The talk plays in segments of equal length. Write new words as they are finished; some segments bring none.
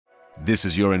This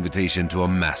is your invitation to a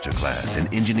masterclass in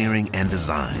engineering and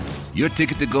design. Your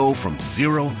ticket to go from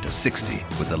 0 to 60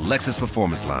 with the Lexus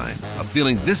Performance Line. A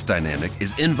feeling this dynamic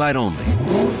is invite only.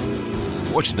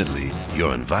 Fortunately,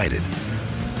 you're invited.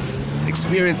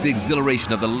 Experience the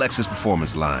exhilaration of the Lexus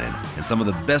Performance Line and some of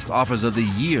the best offers of the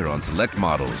year on select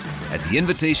models at the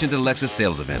Invitation to Lexus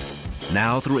sales event,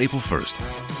 now through April 1st.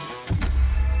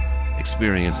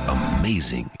 Experience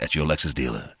amazing at your Lexus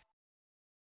dealer.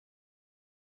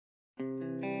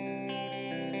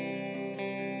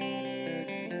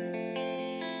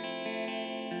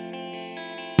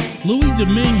 Louis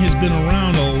Domingue has been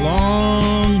around a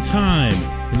long time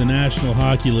in the National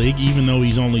Hockey League, even though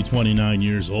he's only 29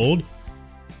 years old.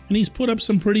 And he's put up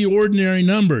some pretty ordinary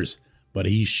numbers. But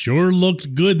he sure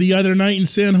looked good the other night in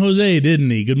San Jose,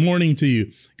 didn't he? Good morning to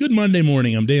you. Good Monday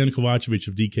morning. I'm Dejan Kovacevic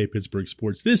of DK Pittsburgh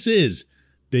Sports. This is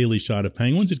Daily Shot of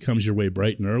Penguins. It comes your way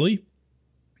bright and early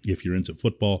if you're into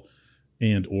football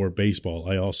and or baseball.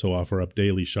 I also offer up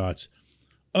daily shots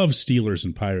of Steelers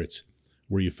and Pirates,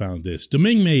 where you found this.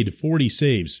 Domingue made 40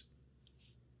 saves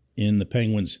in the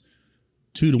Penguins'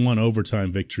 2-1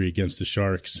 overtime victory against the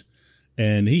Sharks.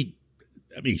 And he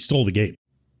stole the game.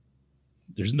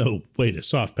 There's no way to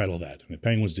soft pedal that. The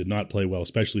Penguins did not play well,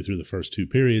 especially through the first two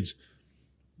periods.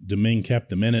 Domingue kept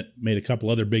them in it, made a couple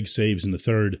other big saves in the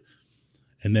third,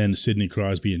 and then Sidney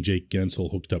Crosby and Jake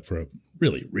Gensel hooked up for a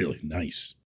really, really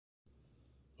nice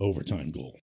overtime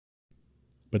goal.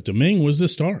 But Domingue was the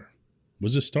star.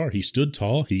 He stood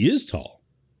tall. He is tall.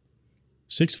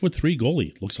 6'3"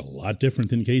 goalie. Looks a lot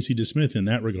different than Casey DeSmith in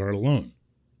that regard alone.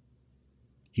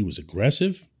 He was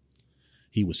aggressive.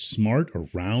 He was smart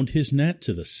around his net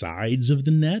to the sides of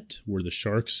the net where the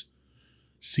Sharks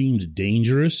seemed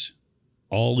dangerous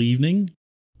all evening.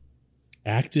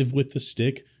 Active with the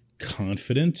stick,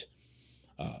 confident,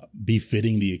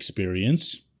 befitting the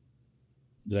experience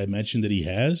that I mentioned that he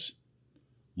has.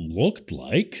 Looked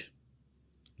like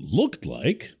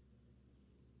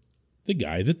the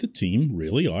guy that the team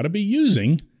really ought to be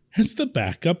using as the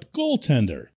backup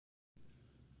goaltender.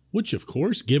 Which, of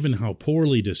course, given how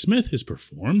poorly DeSmith has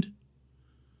performed,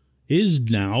 is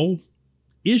now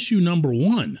issue number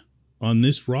one on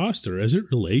this roster as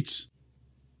it relates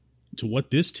to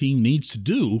what this team needs to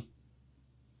do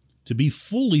to be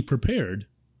fully prepared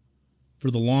for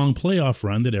the long playoff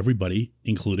run that everybody,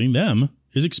 including them,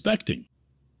 is expecting.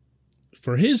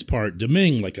 For his part,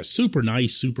 Domingue, like a super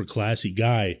nice, super classy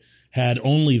guy, had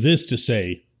only this to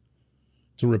say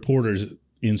to reporters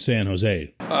in San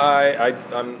Jose.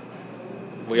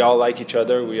 We all like each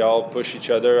other. We all push each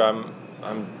other.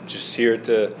 I'm just here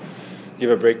to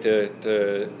give a break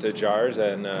to Jars,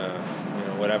 and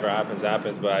whatever happens.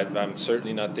 But I'm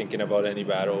certainly not thinking about any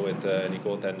battle with any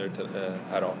goaltender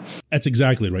at all. That's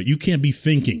exactly right. You can't be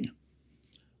thinking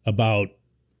about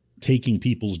taking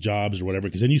people's jobs or whatever,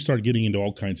 because then you start getting into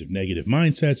all kinds of negative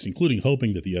mindsets, including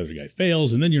hoping that the other guy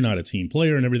fails, and then you're not a team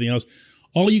player and everything else.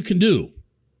 All you can do,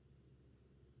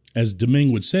 as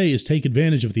Domingue would say, is take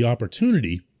advantage of the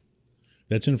opportunity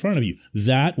that's in front of you.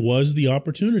 That was the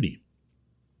opportunity.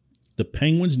 The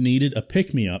Penguins needed a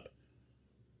pick-me-up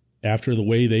after the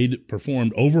way they'd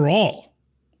performed overall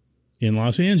in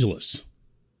Los Angeles.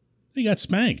 They got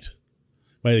spanked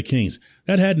by the Kings.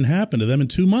 That hadn't happened to them in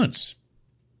 2 months.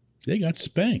 They got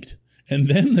spanked. And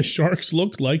then the Sharks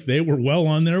looked like they were well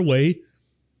on their way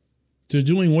to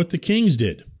doing what the Kings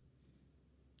did.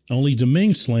 Only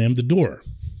Domingue slammed the door.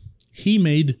 He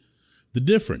made the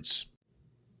difference,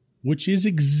 which is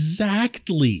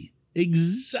exactly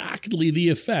the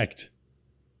effect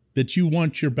that you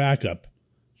want your backup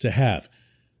to have,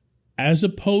 as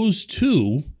opposed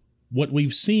to what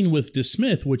we've seen with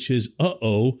DeSmith, which is,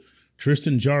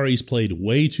 Tristan Jarry's played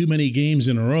way too many games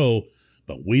in a row,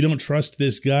 but we don't trust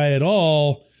this guy at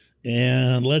all,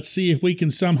 and let's see if we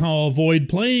can somehow avoid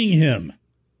playing him.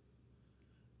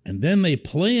 And then they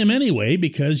play him anyway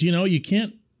because, you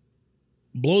can't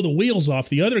blow the wheels off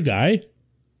the other guy,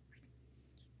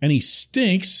 and he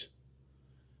stinks,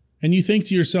 and you think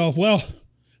to yourself, well,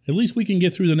 at least we can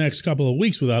get through the next couple of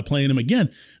weeks without playing him again.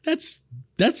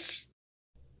 That's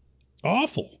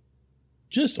awful.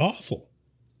 Just awful.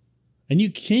 And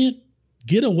you can't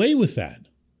get away with that.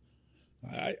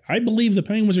 I believe the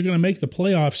Penguins are going to make the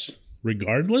playoffs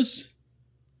regardless,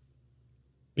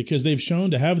 because they've shown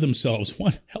to have themselves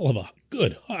one hell of a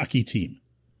good hockey team.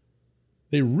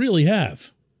 They really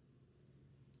have.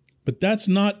 But that's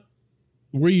not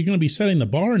where you're going to be setting the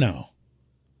bar now.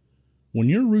 When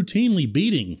you're routinely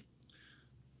beating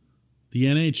the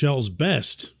NHL's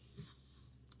best,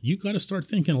 you got to start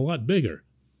thinking a lot bigger.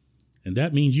 And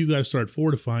that means you got to start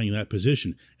fortifying that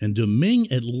position. And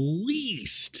Domingue at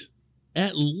least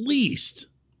at least,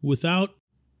 without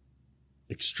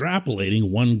extrapolating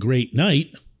one great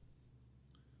night,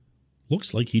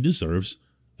 looks like he deserves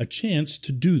a chance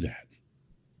to do that.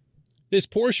 This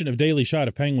portion of Daily Shot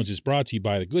of Penguins is brought to you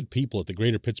by the good people at the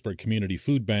Greater Pittsburgh Community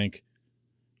Food Bank,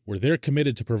 where they're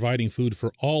committed to providing food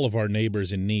for all of our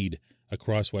neighbors in need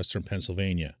across Western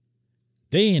Pennsylvania.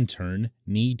 They, in turn,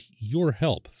 need your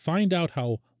help. Find out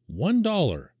how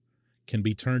 $1 can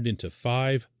be turned into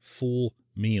 5 full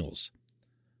meals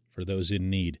for those in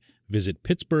need. Visit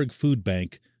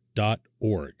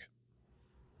pittsburghfoodbank.org.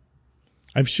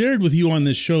 I've shared with you on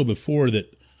this show before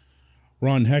that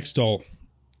Ron Hextall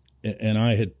and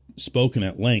I had spoken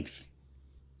at length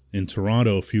in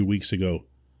Toronto a few weeks ago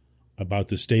about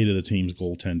the state of the team's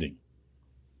goaltending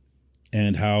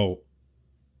and how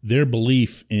their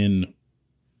belief in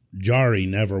Jarry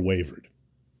never wavered.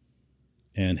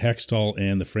 And Hextall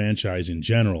and the franchise in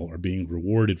general are being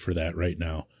rewarded for that right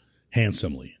now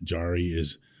handsomely. Jarry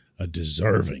is a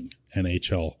deserving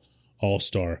NHL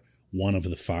All-Star, one of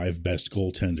the 5 best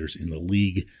goaltenders in the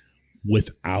league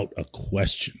without a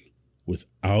question,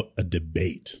 without a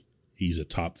debate. He's a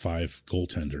top 5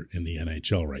 goaltender in the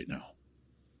NHL right now.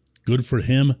 Good for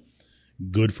him,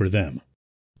 good for them.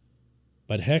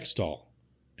 But Hextall,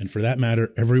 and for that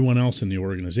matter, everyone else in the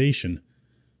organization,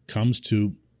 comes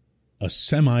to a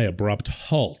semi-abrupt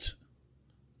halt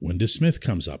when DeSmith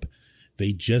comes up.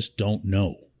 They just don't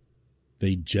know.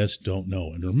 They just don't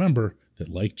know. And remember that,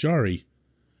 like Jarry,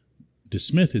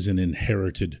 DeSmith is an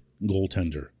inherited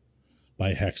goaltender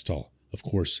by Hextall. Of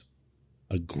course,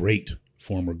 a great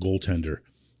former goaltender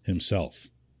himself.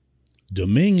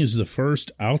 Domingue is the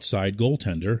first outside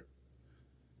goaltender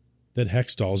that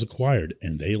Hextall's acquired,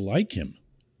 and they like him.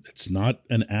 It's not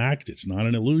an act. It's not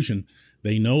an illusion.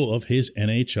 They know of his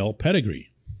NHL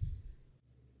pedigree.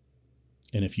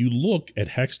 And if you look at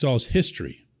Hextall's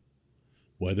history,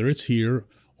 whether it's here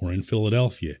or in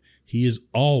Philadelphia, he is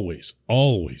always,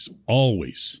 always,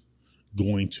 always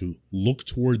going to look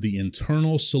toward the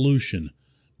internal solution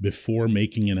before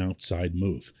making an outside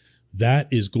move. That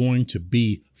is going to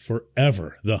be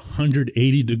forever the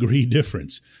 180-degree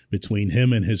difference between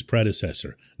him and his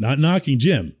predecessor. Not knocking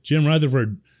Jim. Jim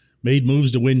Rutherford made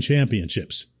moves to win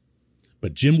championships.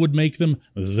 But Jim would make them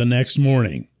the next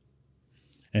morning.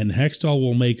 And Hextall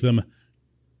will make them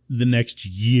the next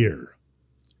year.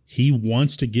 He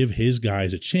wants to give his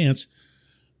guys a chance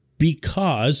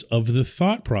because of the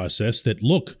thought process that,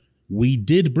 look, we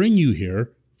did bring you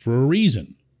here for a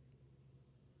reason.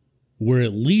 We're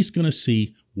at least going to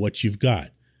see what you've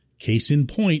got. Case in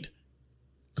point,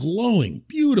 glowing,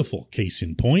 beautiful case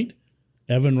in point,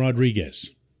 Evan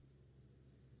Rodriguez.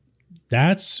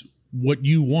 That's what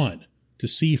you want to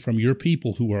see from your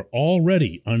people who are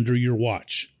already under your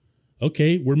watch.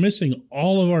 Okay, we're missing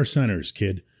all of our centers,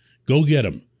 kid. Go get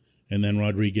them. And then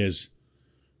Rodriguez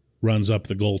runs up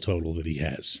the goal total that he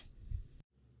has.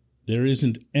 There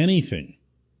isn't anything,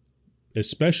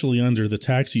 especially under the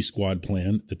taxi squad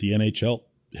plan that the NHL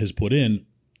has put in,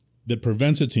 that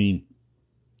prevents a team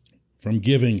from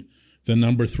giving the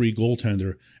number 3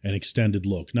 goaltender an extended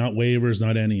look. Not waivers,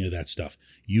 not any of that stuff.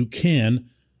 You can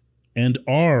and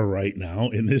are right now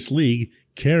in this league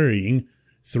carrying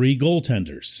 3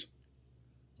 goaltenders.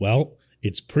 Well,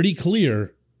 it's pretty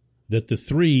clear that the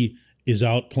 3 is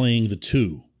outplaying the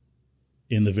 2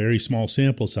 in the very small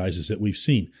sample sizes that we've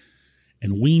seen.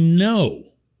 And we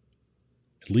know,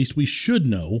 at least we should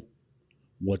know,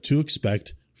 what to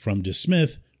expect from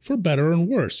DeSmith for better and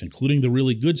worse, including the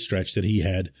really good stretch that he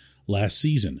had last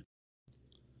season.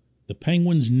 The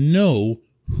Penguins know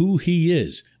who he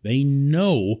is. They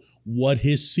know what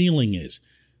his ceiling is.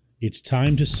 It's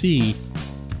time to see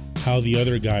how the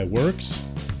other guy works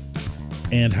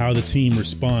and how the team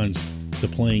responds to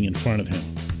playing in front of him.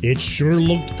 It sure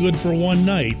looked good for one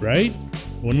night, right?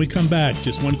 When we come back,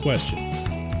 just one question.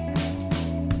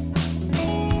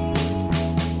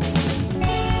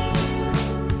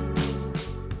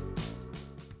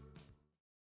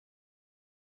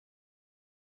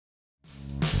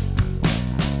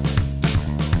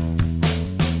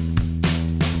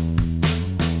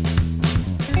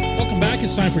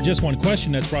 It's time for Just One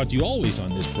Question that's brought to you always on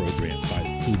this program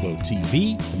by Fubo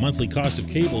TV. The monthly cost of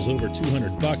cable is over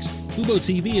 $200. Fubo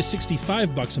TV is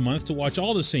 $65 a month to watch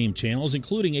all the same channels,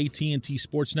 including AT&T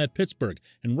Sportsnet Pittsburgh.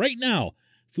 And right now,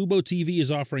 Fubo TV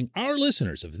is offering our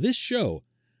listeners of this show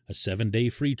a 7-day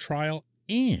free trial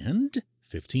and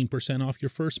 15% off your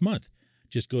first month.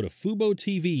 Just go to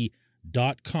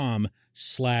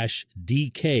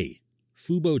FuboTV.com/DK.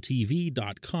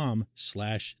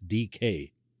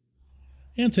 FuboTV.com/DK.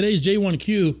 And today's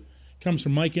J1Q comes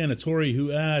from Mike Anatori,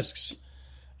 who asks,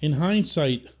 in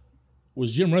hindsight,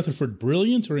 Was Jim Rutherford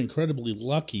brilliant or incredibly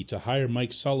lucky to hire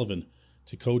Mike Sullivan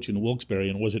to coach in Wilkes-Barre?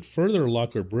 And was it further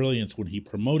luck or brilliance when he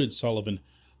promoted Sullivan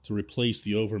to replace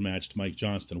the overmatched Mike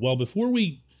Johnston? Well, before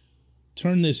we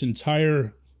turn this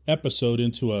entire episode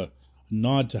into a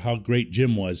nod to how great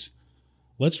Jim was,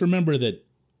 let's remember that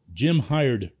Jim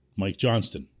hired Mike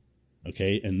Johnston,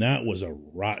 okay? And that was a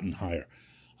rotten hire.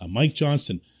 Mike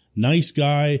Johnston, nice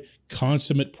guy,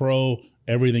 consummate pro,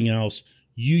 everything else.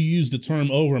 You use the term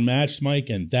overmatched, Mike,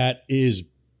 and that is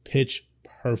pitch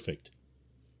perfect.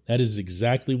 That is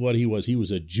exactly what he was. He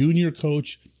was a junior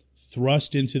coach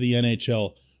thrust into the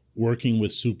NHL working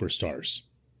with superstars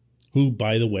who,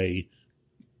 by the way,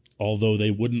 although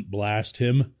they wouldn't blast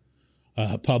him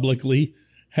publicly,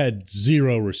 had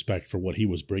zero respect for what he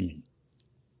was bringing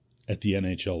at the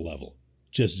NHL level.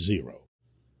 Just zero.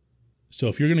 So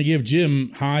if you're going to give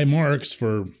Jim high marks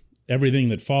for everything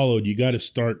that followed, you got to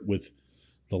start with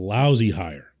the lousy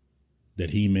hire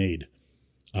that he made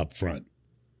up front.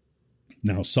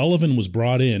 Now, Sullivan was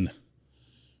brought in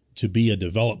to be a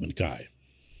development guy,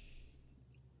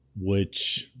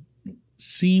 which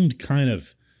seemed kind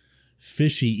of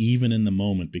fishy even in the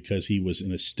moment because he was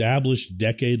an established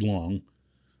decade-long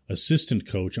assistant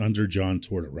coach under John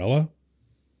Tortorella.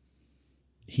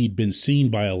 He'd been seen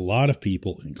by a lot of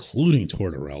people, including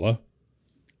Tortorella,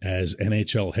 as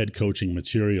NHL head coaching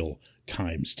material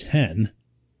times 10.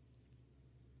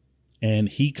 And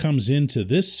he comes into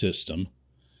this system,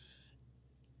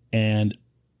 and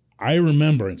I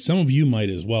remember, and some of you might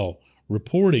as well,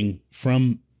 reporting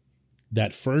from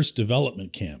that first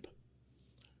development camp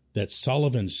that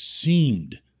Sullivan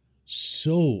seemed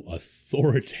so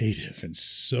authoritative and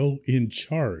so in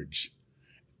charge.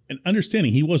 And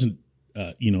understanding he wasn't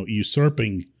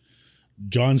usurping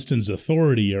Johnston's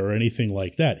authority or anything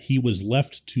like that. He was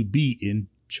left to be in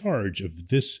charge of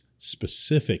this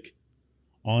specific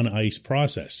on-ice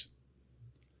process.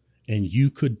 And you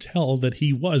could tell that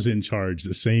he was in charge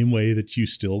the same way that you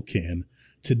still can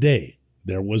today.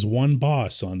 There was one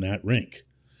boss on that rink.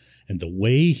 And the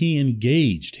way he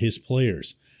engaged his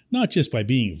players, not just by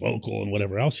being vocal and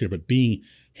whatever else here, but being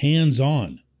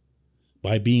hands-on,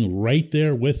 by being right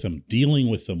there with them, dealing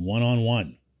with them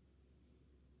one-on-one.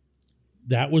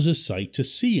 That was a sight to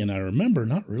see, and I remember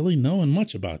not really knowing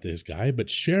much about this guy, but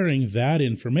sharing that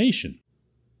information.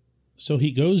 So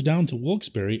he goes down to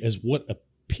Wilkes-Barre as what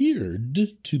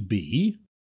appeared to be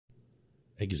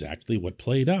exactly what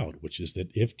played out, which is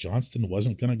that if Johnston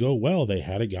wasn't going to go well, they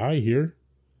had a guy here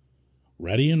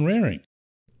ready and raring.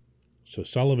 So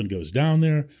Sullivan goes down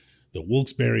there. The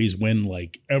Wilkes-Barres win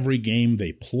like every game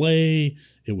they play.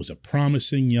 It was a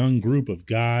promising young group of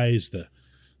guys. The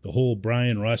whole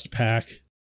Brian Rust pack,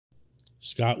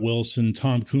 Scott Wilson,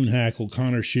 Tom Kuhnhackl,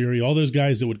 Connor Sheary, all those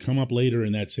guys that would come up later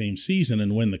in that same season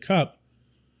and win the cup,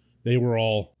 they were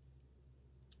all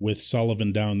with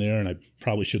Sullivan down there, and I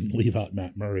probably shouldn't leave out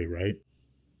Matt Murray, right?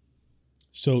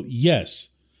 So yes,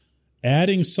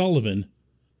 adding Sullivan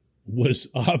was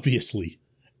obviously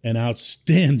an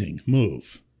outstanding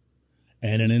move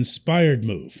and an inspired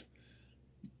move.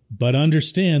 But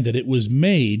understand that it was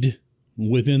made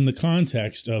within the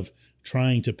context of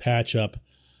trying to patch up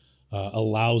a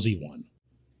lousy one.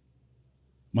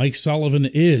 Mike Sullivan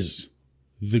is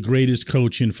the greatest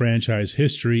coach in franchise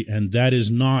history, and that is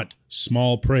not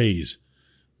small praise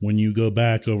when you go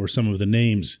back over some of the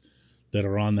names that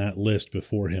are on that list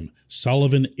before him.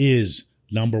 Sullivan is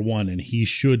number one, and he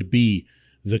should be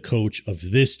the coach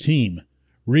of this team,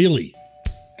 really,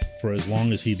 for as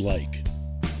long as he'd like.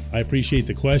 I appreciate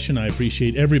the question. I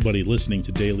appreciate everybody listening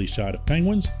to Daily Shot of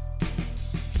Penguins.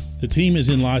 The team is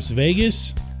in Las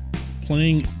Vegas,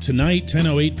 playing tonight,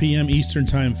 10:08 p.m. Eastern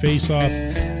Time face-off,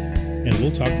 and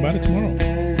we'll talk about it tomorrow.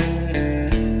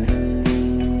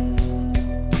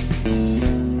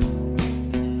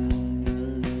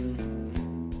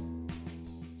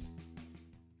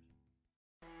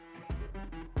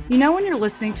 You know when you're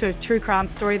listening to a true crime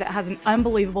story that has an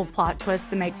unbelievable plot twist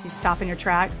that makes you stop in your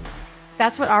tracks?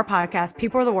 That's what our podcast,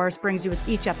 People Are the Worst, brings you with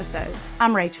each episode.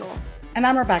 I'm Rachel. And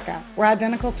I'm Rebecca. We're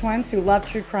identical twins who love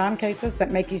true crime cases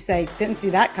that make you say, didn't see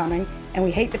that coming, and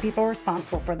we hate the people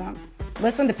responsible for them.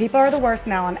 Listen to People Are the Worst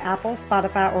now on Apple,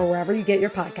 Spotify, or wherever you get your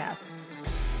podcasts.